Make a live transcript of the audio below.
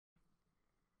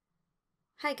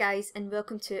Hi guys, and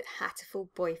welcome to Hatoful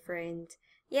Boyfriend.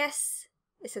 Yes,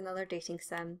 it's another dating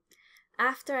sim.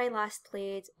 After I last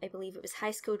played, I believe it was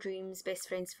High School Dreams, Best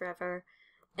Friends Forever,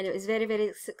 and it was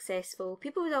very successful.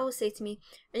 People would always say to me,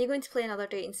 are you going to play another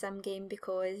dating sim game,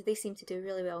 because they seem to do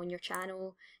really well on your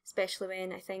channel, especially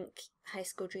when I think High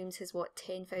School Dreams has, what,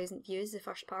 10,000 views, the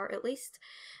first part at least.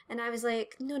 And I was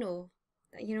like, no,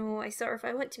 you know,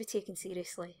 I want to be taken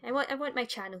seriously. I want my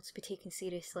channel to be taken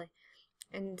seriously.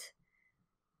 And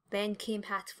then came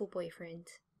Hatoful Boyfriend.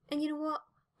 And you know what?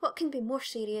 What can be more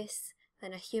serious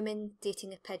than a human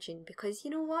dating a pigeon? Because you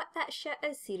know what? That shit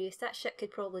is serious. That shit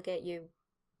could probably get you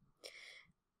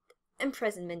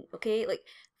imprisonment, okay? Like,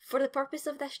 for the purpose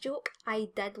of this joke, I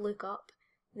did look up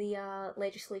the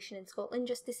legislation in Scotland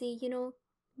just to see, you know,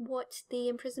 what the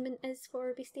imprisonment is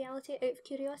for bestiality out of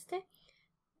curiosity.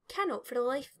 Cannot for the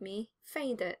life of me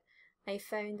find it. I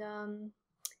found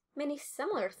many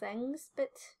similar things,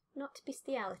 but not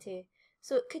bestiality.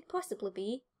 So it could possibly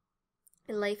be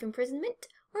life imprisonment,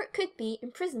 or it could be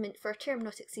imprisonment for a term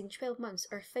not exceeding 12 months,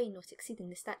 or a fine not exceeding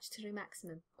the statutory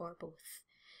maximum, or both.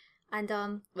 And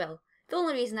well, the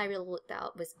only reason I really looked that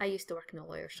up was I used to work in a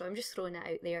lawyer, so I'm just throwing it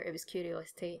out there. It was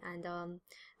curiosity, and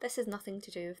this has nothing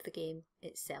to do with the game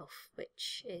itself,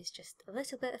 which is just a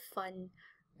little bit of fun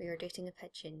where you're dating a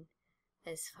pigeon,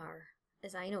 as far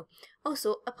as I know.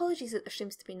 Also, apologies that there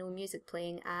seems to be no music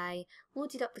playing. I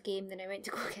loaded up the game, then I went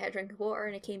to go get a drink of water,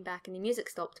 and I came back and the music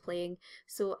stopped playing,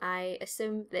 so I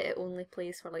assume that it only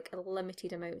plays for like a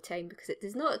limited amount of time, because it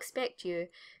does not expect you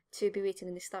to be waiting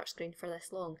on the start screen for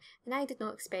this long, and I did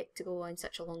not expect to go on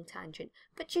such a long tangent.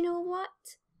 But you know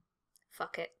what?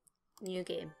 Fuck it. New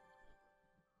game.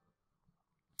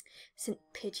 St.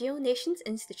 PigeoNations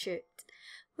Institute.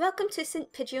 Welcome to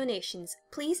St. PigeoNations.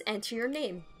 Please enter your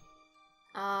name.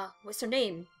 What's her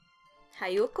name?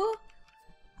 Hayoko?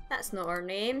 That's not her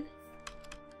name.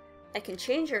 I can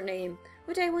change her name.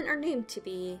 What do I want her name to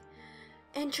be?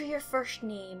 Enter your first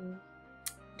name.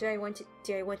 Do I want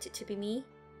it to be me?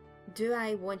 Do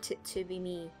I want it to be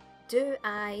me? Do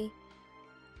I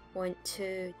want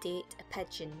to date a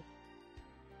pigeon?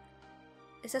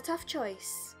 It's a tough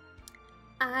choice.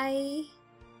 I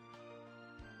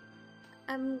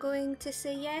am going to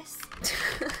say yes.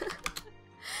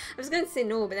 I was going to say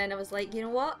no, but then I was like, you know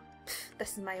what?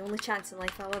 This is my only chance in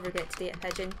life I'll ever get to date a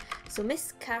pigeon. So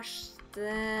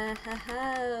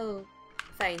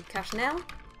Fine, Carsonelle?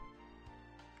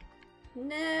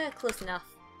 No, close enough.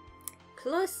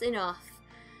 Close enough.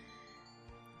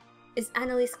 Is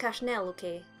Annalise Carsonelle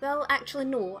okay? Well, actually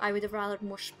no, I would have rather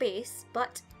more space,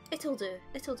 but it'll do.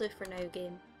 It'll do for now,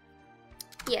 game.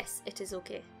 Yes, it is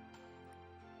okay.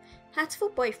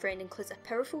 Hatoful Boyfriend includes a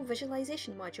powerful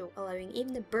visualization module, allowing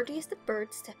even the birdiest of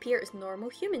birds to appear as normal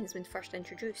humans when first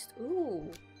introduced. Ooh.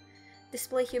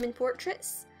 Display human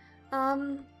portraits?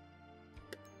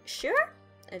 Sure?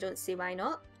 I don't see why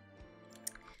not.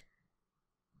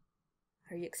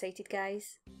 Are you excited,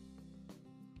 guys?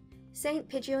 St.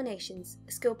 PigeoNations,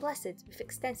 a school blessed with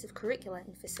extensive curricula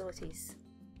and facilities.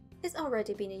 It's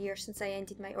already been a year since I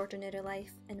ended my ordinary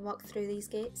life and walked through these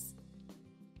gates.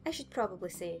 I should probably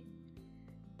say,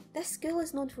 this school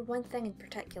is known for one thing in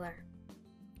particular.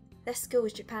 This school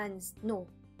is Japan's, no,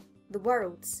 the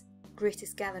world's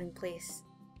greatest gathering place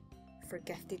for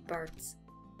gifted birds.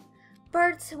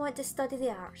 Birds who want to study the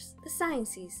arts, the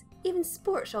sciences, even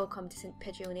sports all come to St.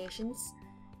 PigeoNations.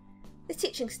 The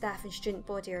teaching staff and student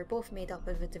body are both made up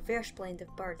of a diverse blend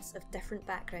of birds of different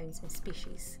backgrounds and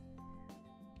species.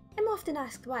 I'm often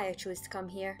asked why I chose to come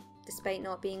here, despite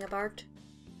not being a bird.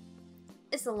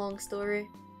 It's a long story.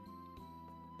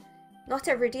 Not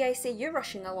every day I see you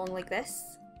rushing along like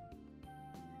this.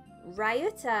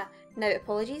 Ryota. Now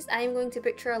apologies, I am going to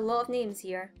butcher a lot of names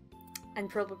here, and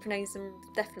probably pronounce them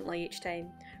differently each time.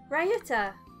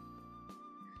 Ryota.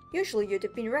 Usually you'd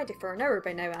have been ready for an hour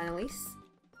by now, Annalise.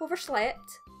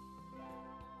 Overslept?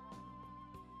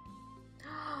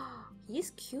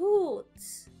 He's cute.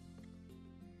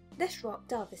 This rock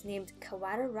dove is named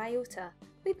Kawara Ryota.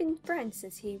 We've been friends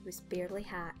since he was barely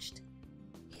hatched.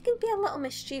 He can be a little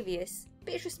mischievous,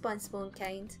 but he's responsible and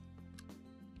kind.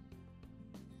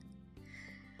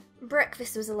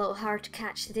 Breakfast was a little hard to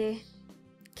catch today.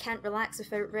 Can't relax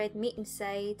without red meat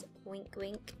inside. Wink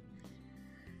wink.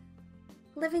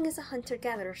 Living as a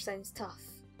hunter-gatherer sounds tough.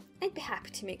 I'd be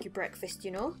happy to make you breakfast,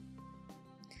 you know.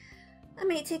 I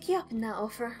might take you up on that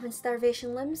offer when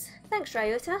starvation looms. Thanks,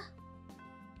 Ryota.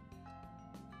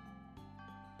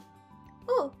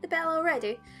 Oh, the bell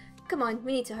already? Come on,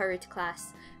 we need to hurry to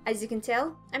class. As you can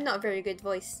tell, I'm not very good at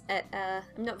voice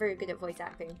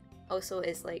acting. Also,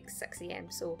 it's like 6 AM,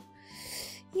 so,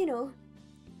 you know,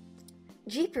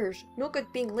 Jeepers, no good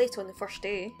being late on the first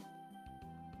day.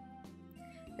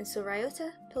 And so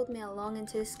Ryota pulled me along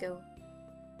into the school.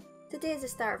 Today is the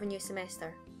start of a new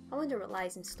semester. I wonder what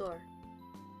lies in store.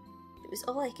 It was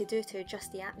all I could do to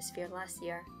adjust the atmosphere last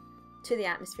year.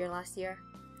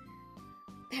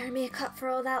 Better make up for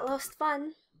all that lost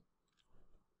fun.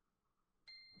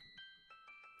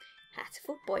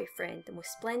 Hatoful boyfriend, the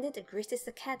most splendid and greatest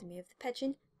academy of the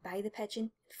pigeon, by the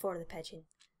pigeon, for the pigeon.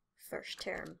 First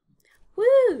term.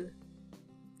 Woo!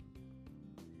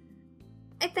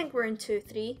 I think we're in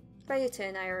 2-3. Ryota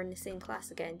and I are in the same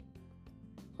class again.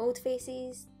 Old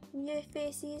faces, new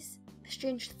faces. A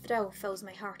strange thrill fills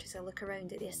my heart as I look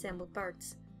around at the assembled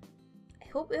birds. I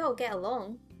hope we all get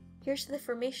along. Here's to the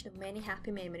formation of many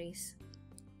happy memories.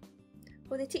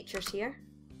 Oh, the teacher's here.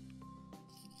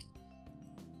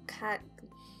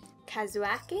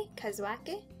 Kazuaki,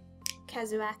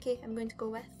 I'm going to go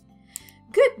with.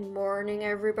 Good morning,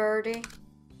 Everybirdie.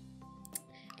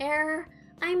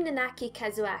 I'm Nanaki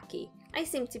Kazuaki. I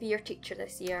seem to be your teacher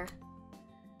this year.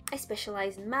 I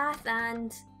specialise in math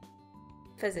and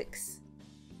physics,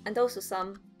 and also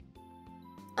some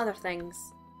other things.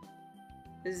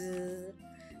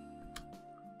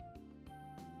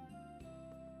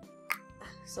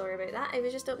 Sorry about that, I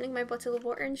was just opening my bottle of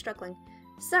water and struggling.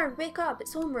 Sir, wake up,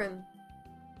 it's homeroom.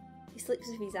 He sleeps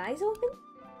with his eyes open?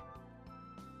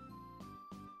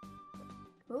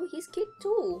 Oh, he's cute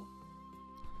too.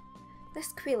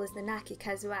 This quail is Nanaki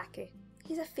Kazuaki.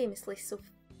 He's a famous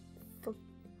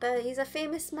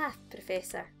math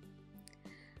professor.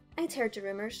 I'd heard the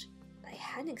rumours, but I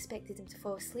hadn't expected him to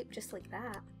fall asleep just like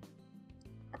that.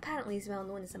 Apparently he's well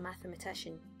known as a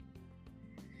mathematician.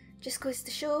 Just goes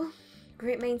to show,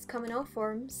 great minds come in all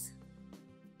forms.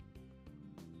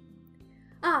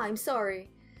 Ah, I'm sorry.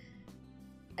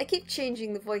 I keep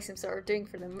changing the voice I'm sort of doing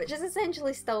for them, which is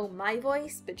essentially still my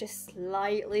voice, but just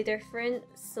slightly different,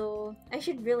 so I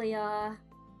should really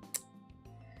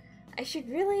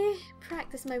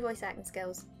practice my voice acting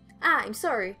skills. Ah, I'm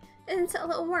sorry, isn't it a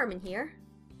little warm in here?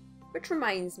 Which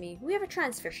reminds me, we have a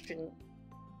transfer student.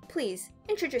 Please,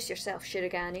 introduce yourself,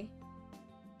 Shirogane.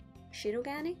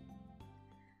 Shirogane?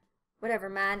 Whatever,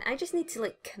 man, I just need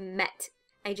to, commit.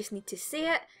 I just need to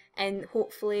say it, and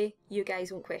hopefully you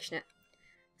guys won't question it.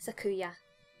 Sakuya.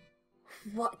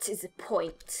 What is the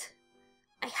point?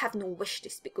 I have no wish to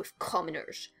speak with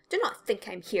commoners. Do not think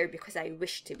I'm here because I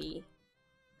wish to be.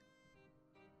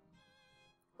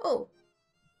 Oh.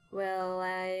 Well,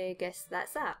 I guess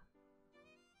that's that.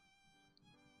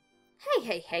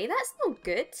 Hey, that's no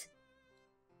good.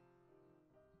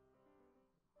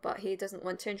 But he doesn't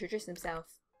want to introduce himself.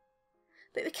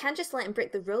 But we can't just let him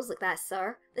break the rules like that,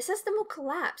 sir. The system will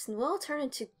collapse and we'll all turn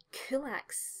into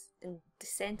kulaks and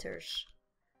dissenters.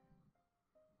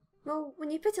 Well,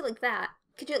 when you put it like that,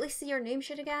 could you at least say your name,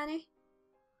 Shirogane?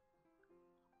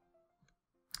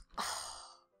 Oh,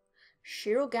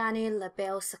 Shirogane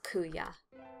Labelle Sakuya.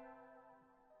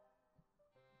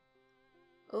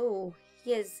 Oh,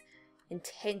 he has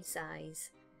intense eyes.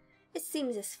 It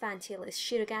seems this fantail is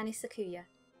Shirogane Sakuya.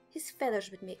 His feathers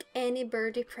would make any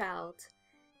birdie proud.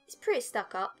 He's pretty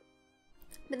stuck up,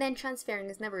 but then transferring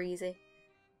is never easy.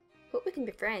 Hope we can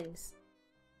be friends.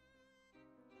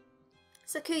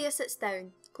 Sakuya sits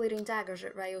down, glaring daggers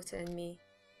at Ryota and me.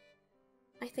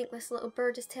 I think this little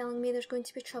bird is telling me there's going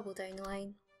to be trouble down the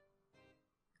line.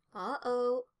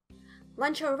 Uh-oh.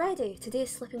 Lunch already! Today is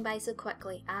slipping by so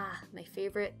quickly. Ah, my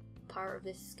favourite part of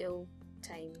this school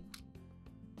time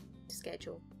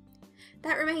schedule.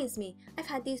 That reminds me, I've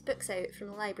had these books out from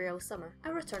the library all summer.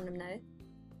 I'll return them now.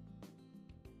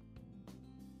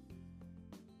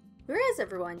 Where is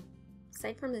everyone?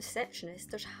 Aside from the receptionist,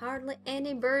 there's hardly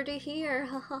any birdie here.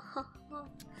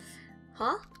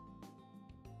 Huh?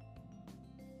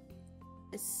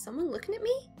 Is someone looking at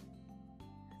me?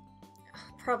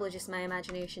 Probably just my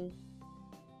imagination.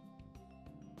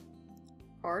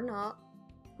 Or not.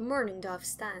 Mourning dove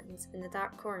stands in the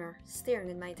dark corner, staring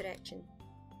in my direction.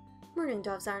 Mourning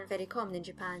doves aren't very common in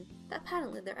Japan, but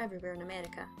apparently they're everywhere in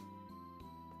America.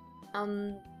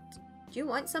 Do you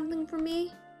want something from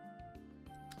me?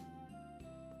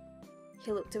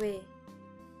 He looked away.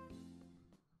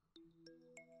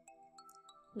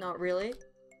 Not really.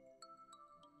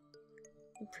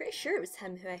 I'm pretty sure it was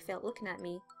him who I felt looking at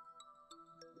me.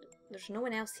 There's no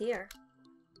one else here.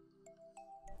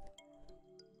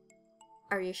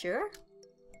 Are you sure?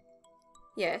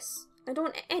 Yes, I don't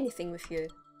want anything with you.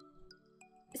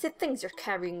 It's the things you're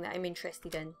carrying that I'm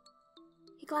interested in.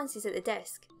 He glances at the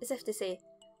desk, as if to say,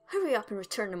 hurry up and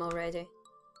return them already.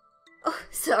 Oh,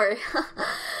 sorry.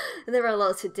 They were a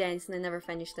little too dense and I never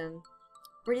finished them.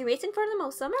 Were you waiting for them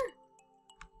all summer?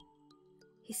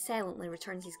 He silently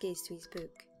returns his gaze to his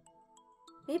book.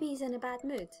 Maybe he's in a bad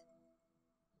mood.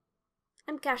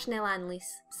 I'm MsCarsonelle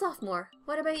Annalise, sophomore.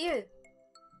 What about you?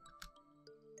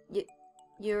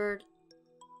 You're...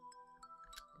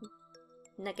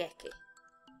 Nageki.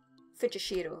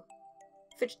 Fujishiro.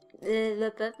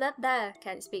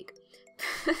 Can't speak.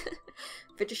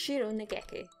 Fujishiro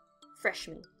Nageki.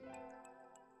 Freshman.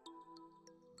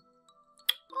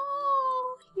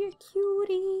 Oh, you're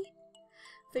cutie.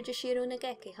 Fujishiro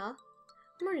Nageki, huh?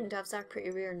 Mourning doves are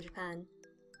pretty rare in Japan.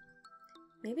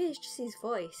 Maybe it's just his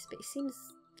voice, but he seems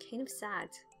kind of sad.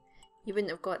 You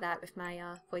wouldn't have got that with my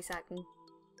voice acting.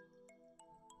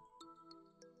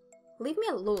 Leave me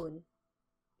alone.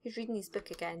 He's reading his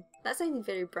book again. That sounded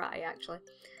very bratty, actually.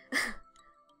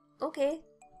 Okay,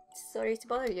 sorry to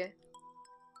bother you.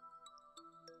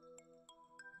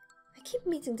 I keep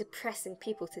meeting depressing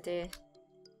people today.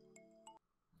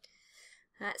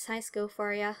 That's high school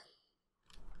for ya.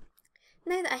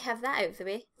 Now that I have that out of the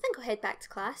way, I think I'll head back to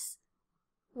class.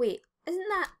 Wait, isn't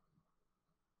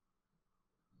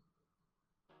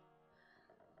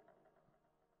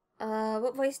that...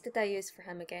 what voice did I use for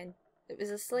him again? It was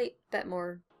a slight bit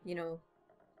more, you know,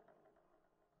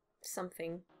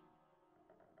 something.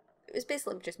 It was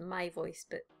basically just my voice,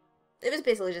 but... It was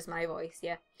basically just my voice,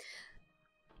 yeah.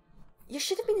 You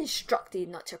should have been instructed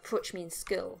not to approach me in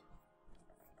school.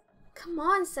 Come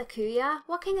on, Sakuya.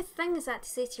 What kind of thing is that to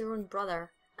say to your own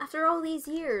brother? After all these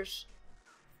years?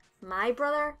 My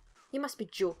brother? You must be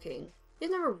joking.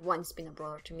 You've never once been a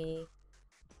brother to me.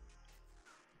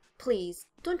 Please,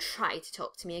 don't try to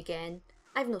talk to me again.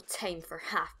 I've no time for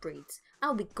half-breeds.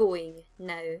 I'll be going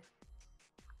now.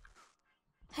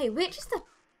 Hey, wait just a...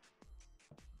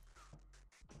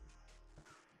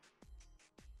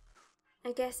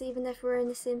 I guess even if we're in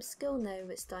the same school now,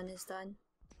 what's done is done.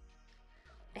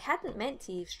 I hadn't meant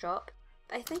to eavesdrop,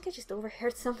 but I think I just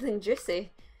overheard something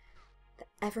juicy. The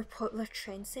ever-popular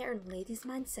trendsetter and ladies'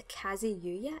 man Sakaze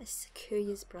Yuya is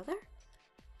Sakuya's brother?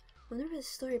 I wonder what the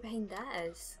story behind that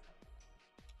is.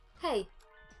 Hey!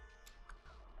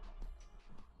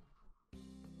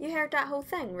 You heard that whole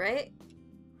thing, right?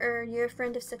 Are you a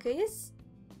friend of Sakuya's?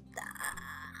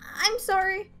 I'm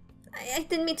sorry! I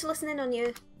didn't mean to listen in on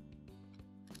you.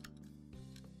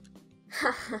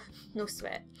 Haha, no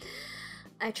sweat.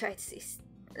 I try to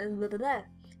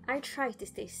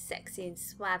stay sexy and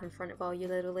suave in front of all you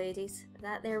little ladies, but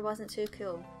that there wasn't too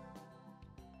cool.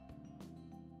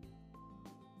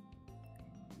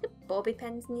 The bobby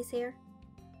pins in his hair?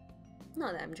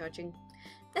 Not that I'm judging.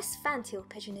 This fantail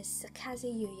pigeon is Sakaze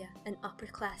Yuya, an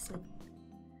upperclassman.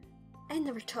 I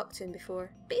never talked to him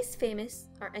before, but he's famous,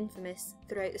 or infamous,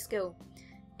 throughout the school.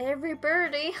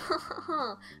 Everybirdie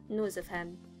knows of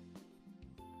him.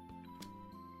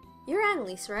 You're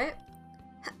Annalise, right?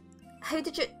 How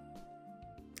did you...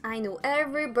 I know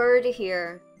everybody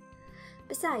here.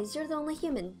 Besides, you're the only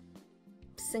human.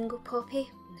 Single poppy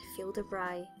in a field of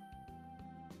rye.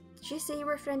 Did you say you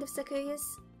were a friend of Sakuya's?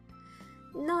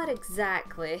 Not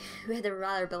exactly. We had a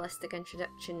rather ballistic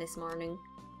introduction this morning.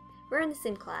 We're in the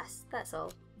same class, that's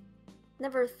all.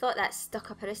 Never thought that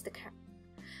stuck-up aristocrat...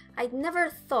 I'd never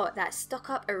thought that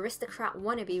stuck-up aristocrat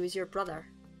wannabe was your brother.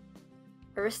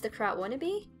 Aristocrat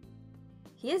wannabe?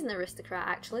 He is an aristocrat,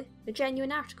 actually. A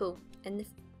genuine article. In the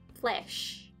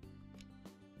flesh.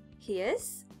 He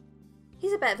is?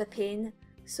 He's a bit of a pain.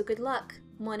 So good luck,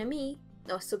 mon ami.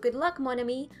 Oh, so good luck, mon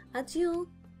ami. Adieu.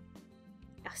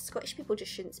 Scottish people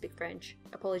just shouldn't speak French.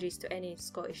 Apologies to any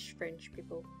Scottish French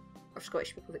people. Or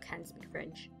Scottish people that can speak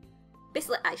French.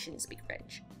 Basically, I shouldn't speak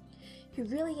French. He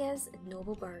really is a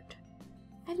noble bird.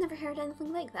 I've never heard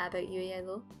anything like that about you,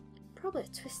 though. Probably a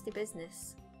twisty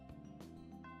business.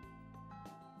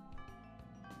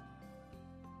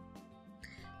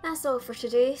 That's all for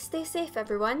today. Stay safe,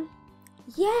 everyone.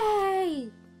 Yay!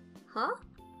 Huh?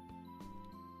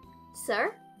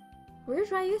 Sir? Where's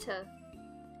Ryuta?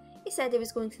 He said he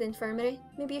was going to the infirmary.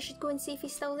 Maybe you should go and see if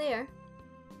he's still there.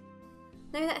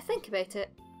 Now that I think about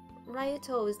it, Ryuta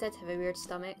always did have a weird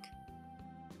stomach.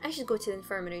 I should go to the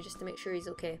infirmary just to make sure he's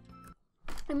okay.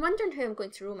 I'm wondering who I'm going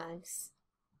to romance.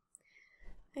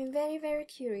 I'm very, very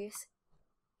curious.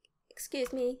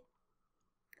 Excuse me.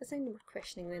 That sounded more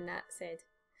questioning than that said.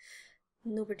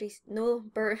 Nobody's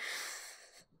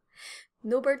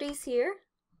here.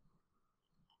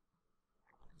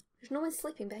 There's no one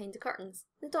sleeping behind the curtains.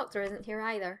 The doctor isn't here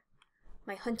either.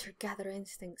 My hunter-gatherer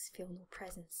instincts feel no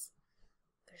presence.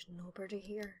 There's nobody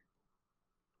here.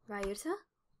 Ryuta?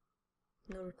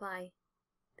 No reply.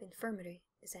 The infirmary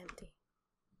is empty.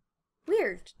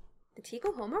 Weird. Did he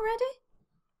go home already?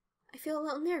 I feel a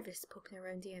little nervous poking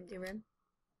around the empty room.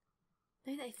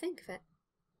 Now that I think of it,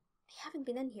 I haven't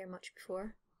been in here much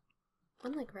before.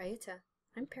 Unlike Ryuta,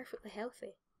 I'm perfectly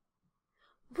healthy.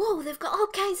 Whoa, they've got all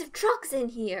kinds of drugs in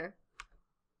here!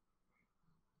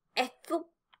 Ethyl...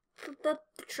 the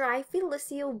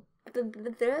trifluosyl...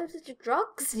 the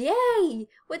drugs? Yay!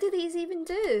 What do these even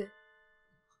do?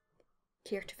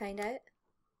 Care to find out?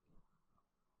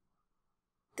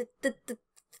 The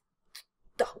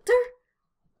doctor?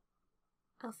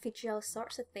 I'll feed you all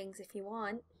sorts of things if you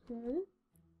want.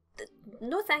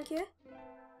 No, thank you.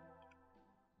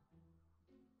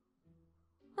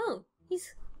 Oh,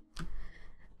 he's...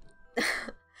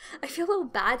 I feel a little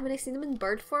bad when I seen him in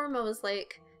bird form. I was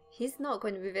like, he's not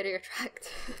going to be very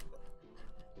attractive.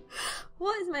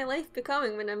 What is my life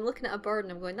becoming when I'm looking at a bird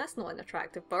and I'm going, that's not an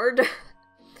attractive bird.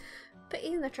 But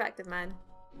he's an attractive man.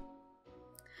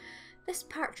 This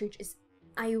partridge is...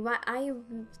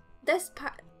 This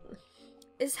part...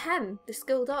 is him, the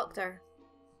school doctor.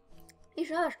 He's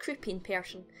rather creepy in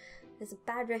person. Has a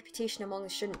bad reputation among the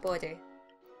student body.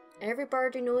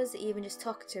 Everybody knows that even just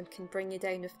talking to him can bring you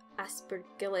down with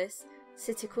aspergillus,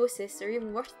 psittacosis, or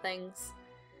even worse things.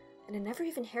 And I never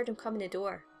even heard him come in the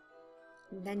door.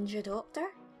 Ninja doctor?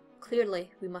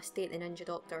 Clearly, we must date the ninja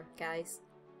doctor, guys.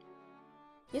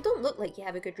 You don't look like you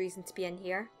have a good reason to be in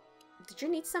here. Did you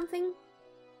need something?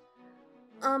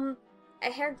 I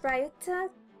heard Ryuta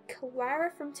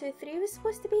Kawara from 2-3 was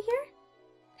supposed to be here?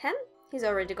 Him? He's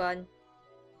already gone.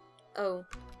 Oh.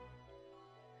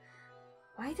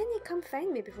 Why didn't he come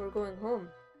find me before going home?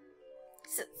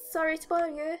 Sorry to bother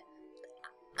you.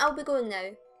 I'll be going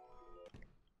now.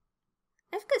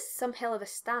 I've got some hell of a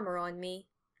stammer on me,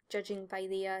 judging by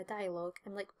the dialogue.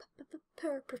 I'm like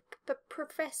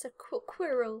Professor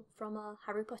Quirrell from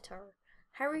Harry Potter.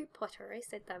 Harry Potter, I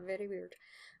said that very weird.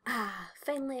 Ah,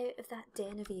 finally out of that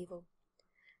den of evil.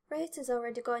 Ryuta's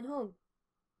already gone home.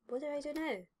 What do I do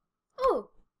now? Oh!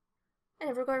 I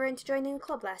never got around to joining the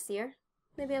club last year.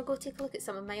 Maybe I'll go take a look at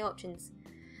some of my options.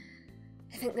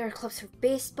 I think there are clubs for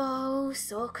baseball,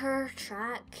 soccer,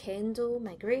 track, kendo,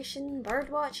 migration, bird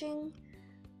watching.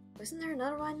 Wasn't there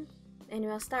another one?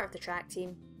 Anyway, I'll start with the track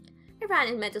team. I ran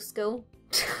in middle school.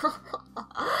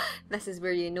 This is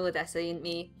where you know this ain't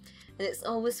me. And it's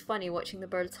always funny watching the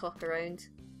birds hop around.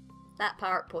 That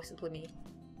part, possibly me.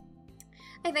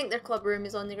 I think their club room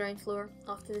is on the ground floor,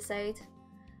 off to the side.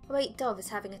 A white dove is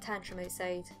having a tantrum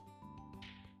outside.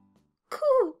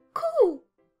 Cool! Cool!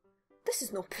 This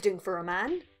is no pudding for a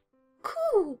man.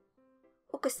 Cool!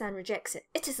 Oka-san rejects it.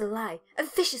 It is a lie. A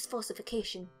vicious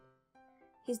falsification.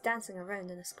 He's dancing around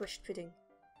in a squished pudding.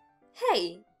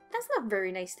 Hey! That's not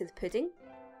very nice to the pudding.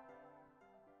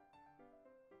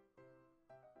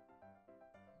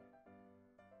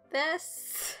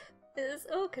 This is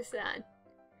Oka-san.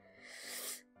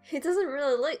 He doesn't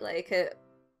really look like it,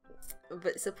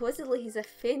 but supposedly he's a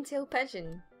faintail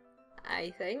pigeon,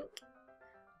 I think.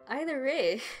 Either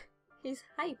way, he's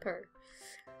hyper.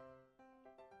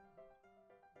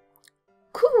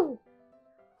 Cool!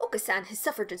 Oka-san has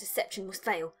suffered a deception most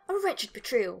vile, a wretched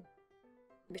betrayal.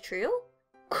 Betrayal?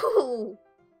 Cool!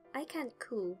 I can't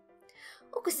cool.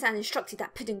 Oka-san instructed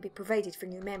that pudding be provided for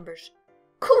new members.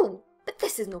 Cool! But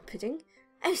this is no pudding.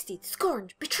 Ousted,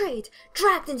 scorned, betrayed,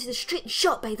 dragged into the street and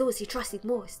shot by those he trusted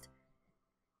most.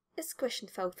 It's squished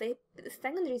and filthy, but the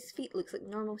thing under his feet looks like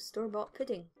normal store-bought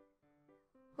pudding.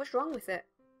 What's wrong with it?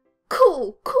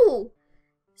 Cool! Cool!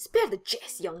 Spare the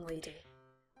jest, young lady.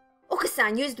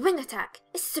 Oka-san used wing attack.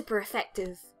 It's super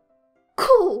effective.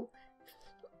 Cool!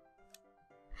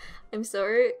 I'm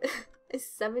sorry. It's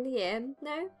 7 AM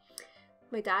now.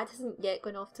 My dad hasn't yet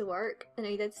gone off to work, and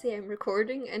I did say I'm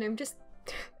recording, and I'm just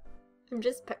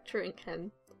picturing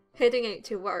him heading out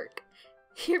to work,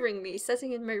 hearing me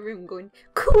sitting in my room going,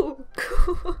 cool,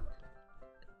 cool.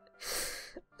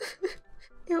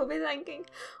 He'll be thinking,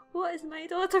 what is my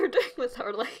daughter doing with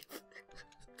her life?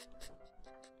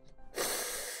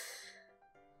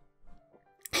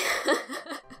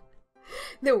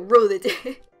 They'll roll the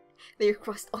day. They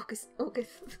crossed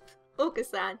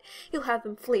Oka-san. He'll have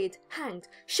him flayed, hanged,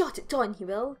 shot at dawn, he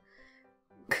will.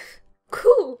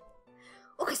 Cool!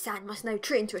 Oka-san must now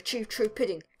train to achieve true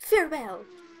pudding. Farewell!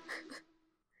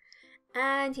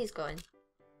 And he's gone.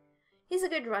 He's a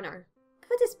good runner.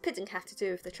 But what does pudding have to do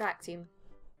with the track team?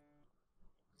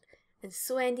 And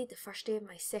so ended the first day of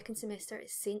my second semester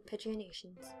at St.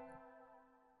 PigeoNations.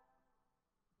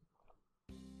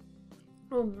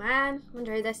 Oh man,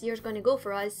 wonder how this year's gonna go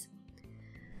for us.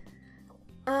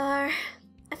 I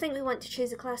think we want to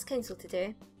choose a class council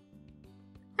today.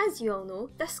 As you all know,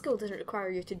 this school doesn't require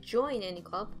you to join any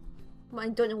club, I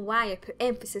don't know why I put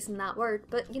emphasis on that word,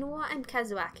 but you know what, I'm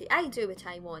Kazuaki. I do what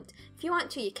I want. If you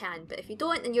want to, you can, but if you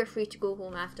don't, then you're free to go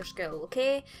home after school,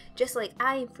 okay? Just like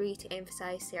I am free to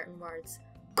emphasise certain words.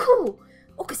 Cool!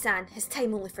 Oka-san has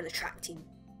time only for the track team.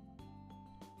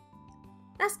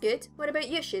 That's good. What about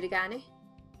you, Shirogane?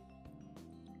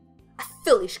 A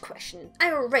foolish question.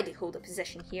 I already hold a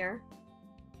position here.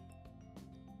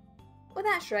 Well,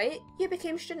 that's right. You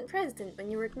became student president when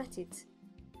you were admitted.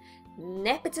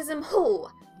 Nepotism ho!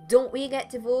 Don't we get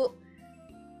to vote?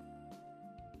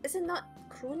 Is it not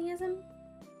cronyism?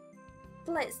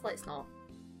 Let's not.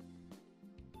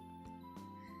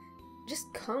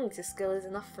 Just coming to school is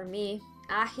enough for me.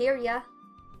 I hear ya.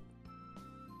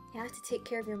 You have to take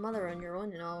care of your mother on your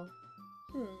own and all.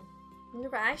 Wonder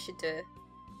what I should do.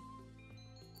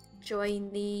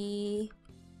 Join the...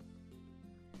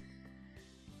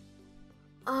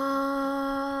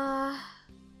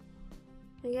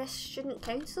 I guess student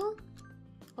council?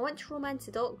 I want to romance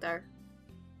a doctor.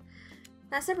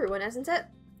 That's everyone, isn't it?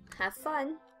 Have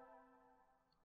fun.